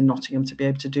based in Nottingham to be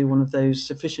able to do one of those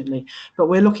sufficiently. But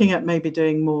we're looking at maybe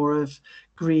doing more of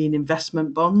green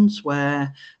investment bonds,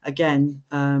 where again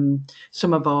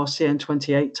some of our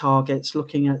CN28 targets,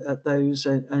 looking at those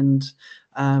and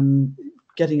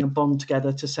getting a bond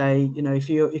together to say, if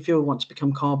you want to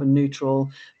become carbon neutral,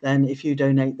 then if you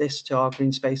donate this to our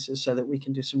green spaces so that we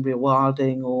can do some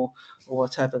rewilding or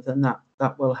whatever, then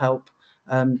that will help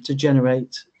to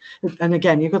generate. And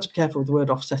again, you've got to be careful with the word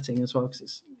offsetting as well,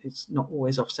 because it's not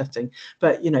always offsetting.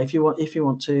 But if you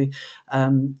want to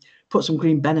put some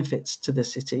green benefits to the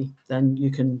city, then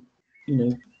you can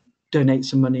donate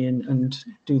some money and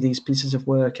do these pieces of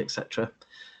work, etc.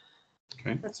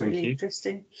 Okay, that's really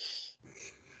interesting.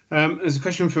 There's a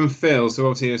question from Phil. So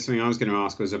obviously something I was going to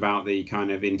ask was about the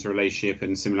kind of interrelationship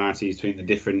and similarities between the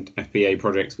different FBA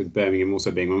projects, with Birmingham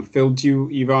also being one. Phil,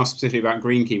 you've asked specifically about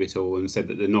Greenkeep at all and said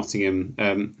that the Nottingham,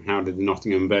 how did the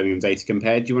Nottingham Birmingham data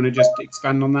compare? Do you want to just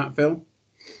expand on that, Phil?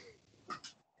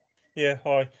 Yeah,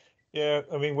 hi. Yeah,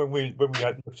 I mean, when we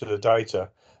had looked at the data,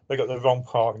 they got the wrong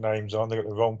park names on, they got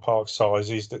the wrong park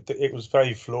sizes. That it was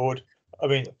very flawed. I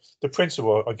mean, the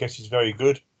principle, I guess, is very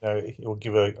good. It will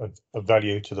give a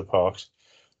value to the parks,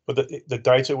 but the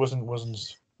data wasn't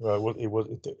well,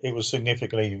 it was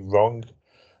significantly wrong.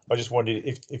 I just wondered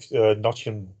if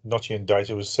Nottingham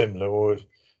data was similar, or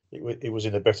it was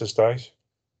in a better state.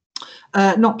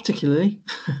 Not particularly,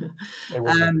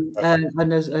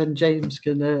 and James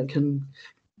can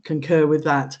concur with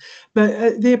that.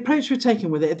 But the approach we're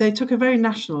taking with it, they took a very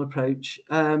national approach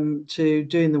to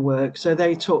doing the work. So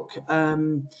they took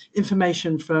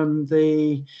information from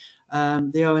the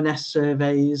ONS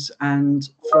surveys and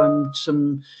from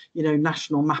some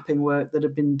national mapping work that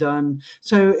had been done.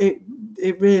 So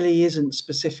it really isn't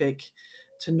specific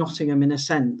to Nottingham in a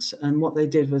sense, and what they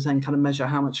did was then kind of measure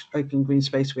how much open green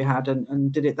space we had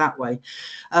and did it that way.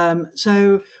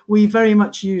 So we very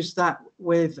much used that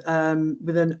with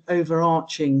an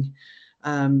overarching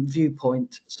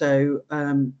viewpoint. So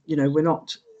we're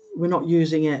not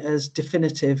using it as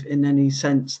definitive in any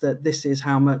sense that this is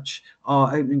how much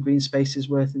our open green space is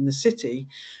worth in the city,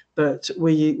 but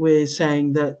we're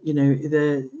saying that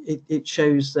it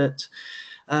shows that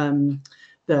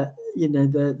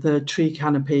the tree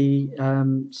canopy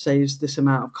saves this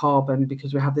amount of carbon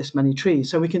because we have this many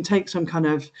trees. So we can take some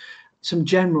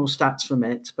general stats from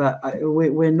it, but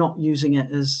we're not using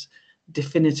it as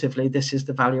definitively this is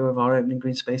the value of our open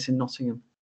green space in Nottingham.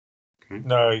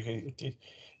 No, it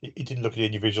didn't look at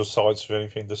individual sites or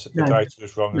anything. The data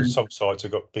was wrong, and some sites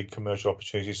have got big commercial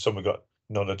opportunities, some have got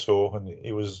none at all, and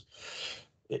it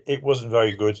wasn't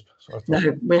very good. So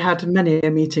no, we had many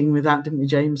a meeting with that, didn't we,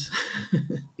 James?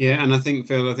 Yeah, and I think,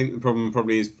 Phil, the problem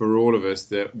probably is for all of us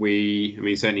that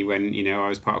certainly when I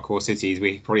was part of Core Cities,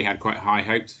 we probably had quite high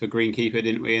hopes for Greenkeeper,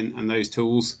 didn't we, and those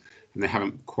tools, and they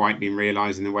haven't quite been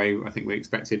realised in the way I think we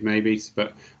expected maybe.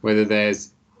 But whether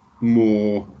there's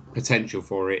more potential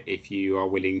for it if you are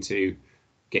willing to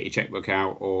get your checkbook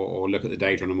out or look at the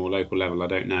data on a more local level, I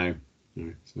don't know.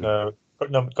 No,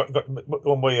 got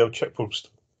all my checkbooks.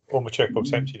 All my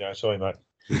checkbooks empty now. Sorry, mate.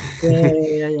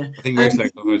 Yeah. I think most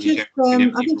local authorities I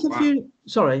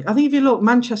think if you look,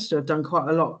 Manchester have done quite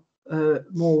a lot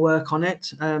more work on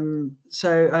it. And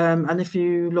if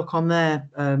you look on their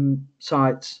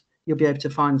sites, you'll be able to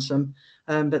find some.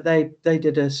 But they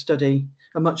did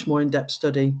a much more in-depth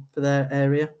study for their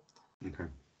area. Okay.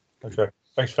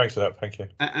 Thanks for that. Thank you.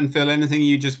 And Phil, anything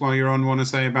you just while you're on want to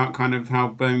say about kind of how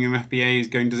Birmingham FBA is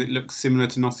going? Does it look similar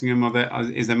to Nottingham?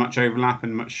 Is there much overlap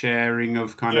and much sharing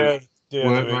of kind of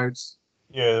workloads?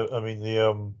 Yeah, I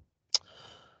mean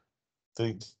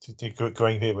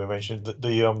green here we mentioned,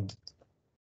 the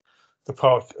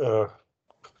park, the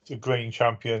green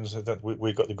champions, that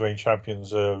we've got the green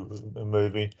champions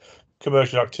moving.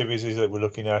 Commercial activities that we're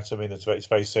looking at, I mean, it's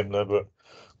very similar, but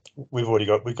we've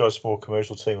got a small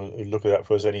commercial team who look at that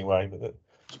for us anyway. But the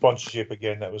sponsorship,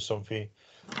 again, that was something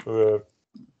for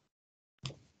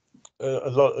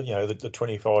a lot, you know, the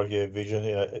 25-year vision.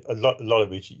 You know, a lot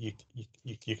of it you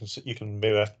can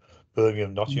mirror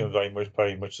Birmingham, Nottingham,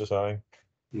 very much the same.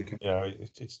 Okay. You know,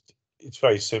 it's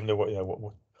very similar.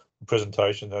 What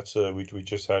presentation that we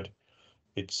just had.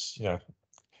 It's, you know,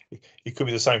 it could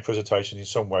be the same presentation in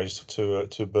some ways to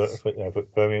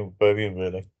but Birmingham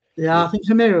really. Yeah, I think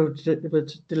Hamira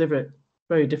would deliver it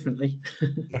very differently.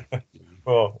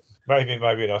 Well, maybe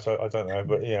not. I don't know,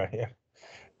 but yeah.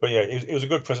 But yeah, it was a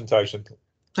good presentation.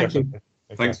 Thank you. Okay.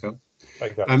 Thanks, Phil.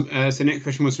 Thank you. So next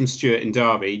question was from Stuart in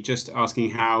Derby, just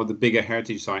asking how the bigger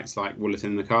heritage sites like Woollerton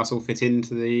and the Castle fit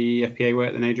into the FPA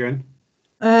work, then, Adrian?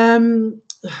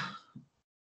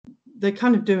 They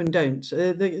kind of do and don't.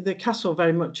 The castle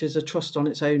very much is a trust on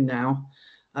its own now,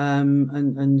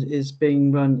 and is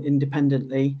being run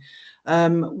independently.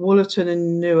 Woollerton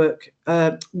and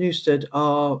Newstead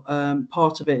are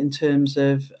part of it in terms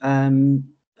of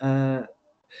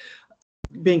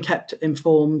being kept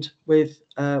informed with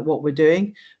what we're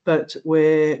doing, but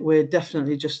we're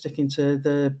definitely just sticking to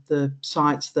the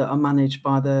sites that are managed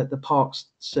by the Parks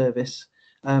Service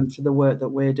for the work that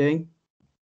we're doing.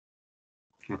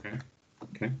 Okay.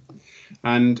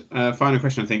 And final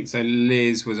question, I think. So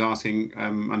Liz was asking,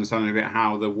 understanding a bit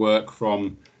how the work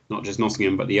from not just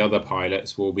Nottingham, but the other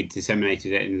pilots will be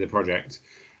disseminated into the project.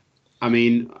 I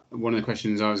mean, one of the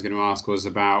questions I was going to ask was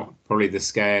about probably the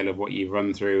scale of what you've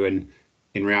run through, and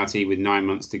in reality, with 9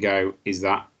 months to go, is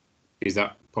that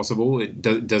possible?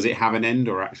 Does it have an end,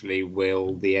 or actually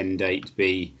will the end date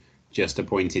be just a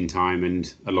point in time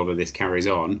and a lot of this carries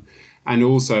on? And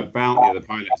also about the other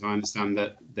pilots, I understand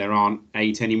that there aren't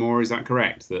 8 anymore. Is that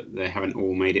correct? That they haven't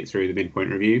all made it through the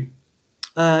midpoint review?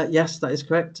 Yes, that is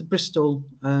correct. Bristol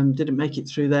didn't make it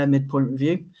through their midpoint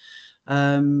review.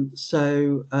 They've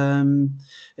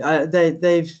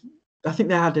I think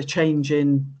they had a change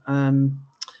in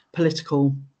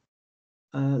political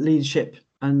leadership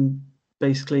and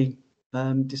basically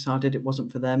decided it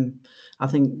wasn't for them. I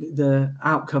think the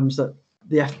outcomes that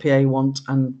the FPA want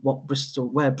and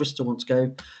where Bristol wants to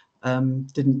go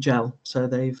didn't gel, so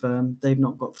they've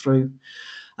not got through.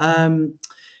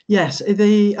 Yes,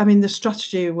 the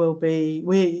strategy will be,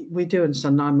 we do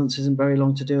understand 9 months isn't very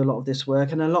long to do a lot of this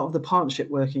work, and a lot of the partnership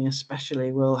working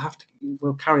especially will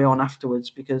carry on afterwards,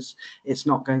 because it's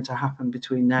not going to happen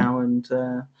between now and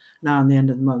the end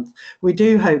of the month. We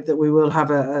do hope that we will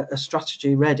have a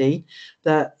strategy ready,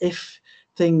 that if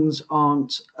things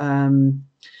aren't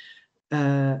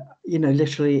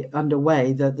literally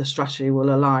underway, that the strategy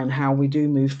will align how we do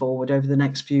move forward over the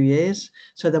next few years.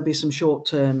 So there'll be some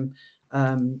short-term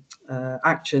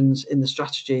actions in the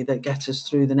strategy that get us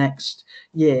through the next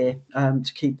year,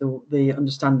 to keep the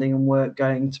understanding and work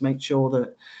going, to make sure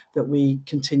that we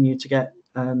continue to get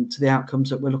to the outcomes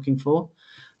that we're looking for.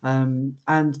 And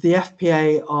the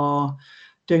FPA are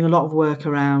doing a lot of work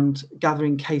around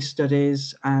gathering case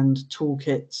studies and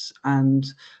toolkits and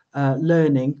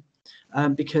learning,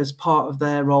 because part of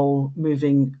their role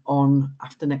moving on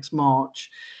after next March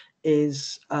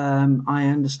is, I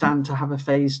understand, to have a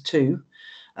phase 2.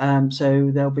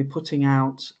 So they'll be putting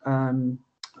out some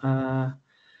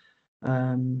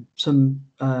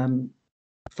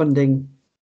funding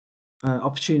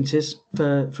opportunities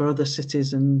for other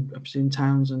cities and I presume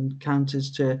towns and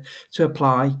counties to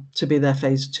apply to be their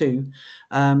phase 2,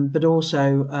 but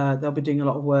also they'll be doing a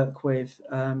lot of work with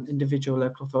individual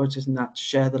local authorities and that, to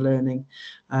share the learning,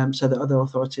 so that other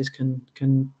authorities can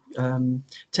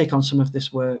take on some of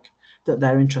this work that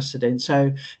they're interested in.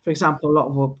 So, for example, a lot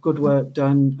of good work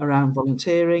done around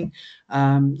volunteering.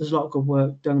 There's a lot of good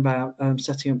work done about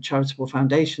setting up charitable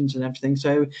foundations and everything.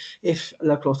 So if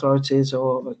local authorities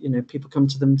or people come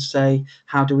to them to say,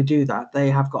 how do we do that,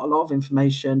 they have got a lot of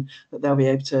information that they'll be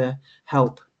able to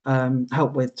help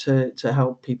with to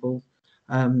help people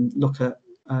look at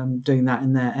doing that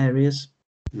in their areas.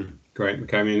 Great.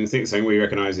 Okay. I mean, I think something we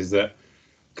recognise is that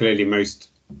clearly most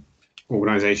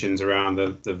organisations around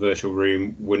the virtual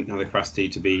room wouldn't have the capacity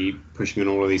to be pushing on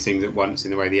all of these things at once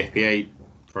in the way the FPA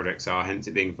projects are, hence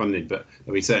it being funded. But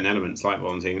there'll be certain elements like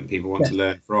volunteering that people want to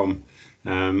learn from.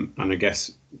 And I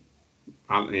guess,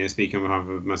 speaking on behalf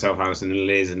of myself, Alison and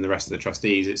Liz and the rest of the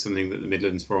trustees, it's something that the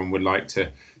Midlands Forum would like to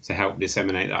help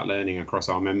disseminate that learning across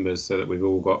our members, so that we've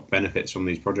all got benefits from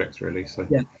these projects, really. So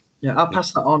yeah, I'll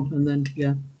pass that on, and then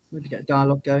maybe get a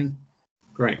dialogue going.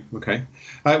 Great. Okay.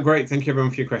 Great. Thank you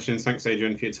everyone for your questions. Thanks,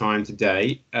 Adrian, for your time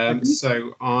today.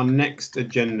 So our next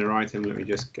agenda item, let me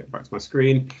just get back to my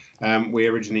screen. We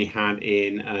originally had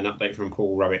in an update from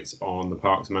Paul Roberts on the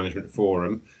Parks Management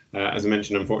Forum. As I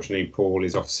mentioned, unfortunately, Paul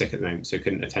is off sick at the moment, so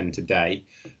couldn't attend today.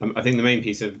 I think the main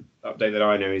piece of update that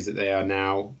I know is that they are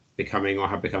now becoming or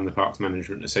have become the Parks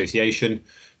Management Association.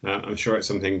 I'm sure it's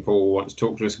something Paul wants to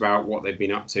talk to us about, what they've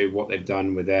been up to, what they've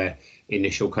done with their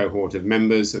initial cohort of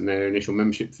members and their initial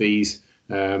membership fees,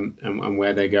 and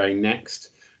where they're going next,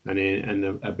 and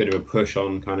a bit of a push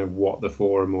on kind of what the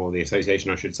forum, or the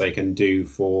association I should say, can do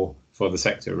for the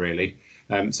sector really.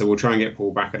 So we'll try and get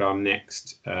Paul back at our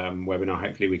next webinar.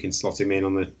 Hopefully we can slot him in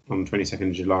on the 22nd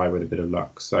of July with a bit of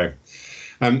luck. So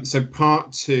so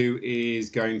part 2 is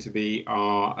going to be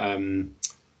our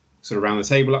sort of around the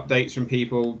table updates from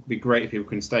people. It'd be great if people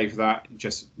can stay for that.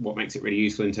 Just what makes it really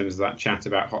useful in terms of that chat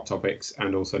about hot topics,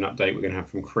 and also an update we're going to have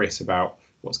from Chris about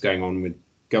what's going on with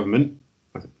government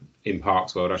in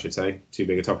Parks World, I should say. Too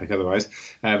big a topic otherwise.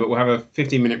 But we'll have a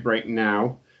 15-minute break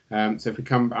now. So if we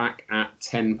come back at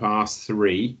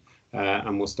 3:10,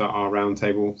 and we'll start our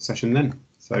roundtable session then.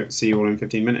 So see you all in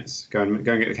 15 minutes. Go and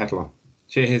get the kettle on.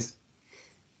 Cheers.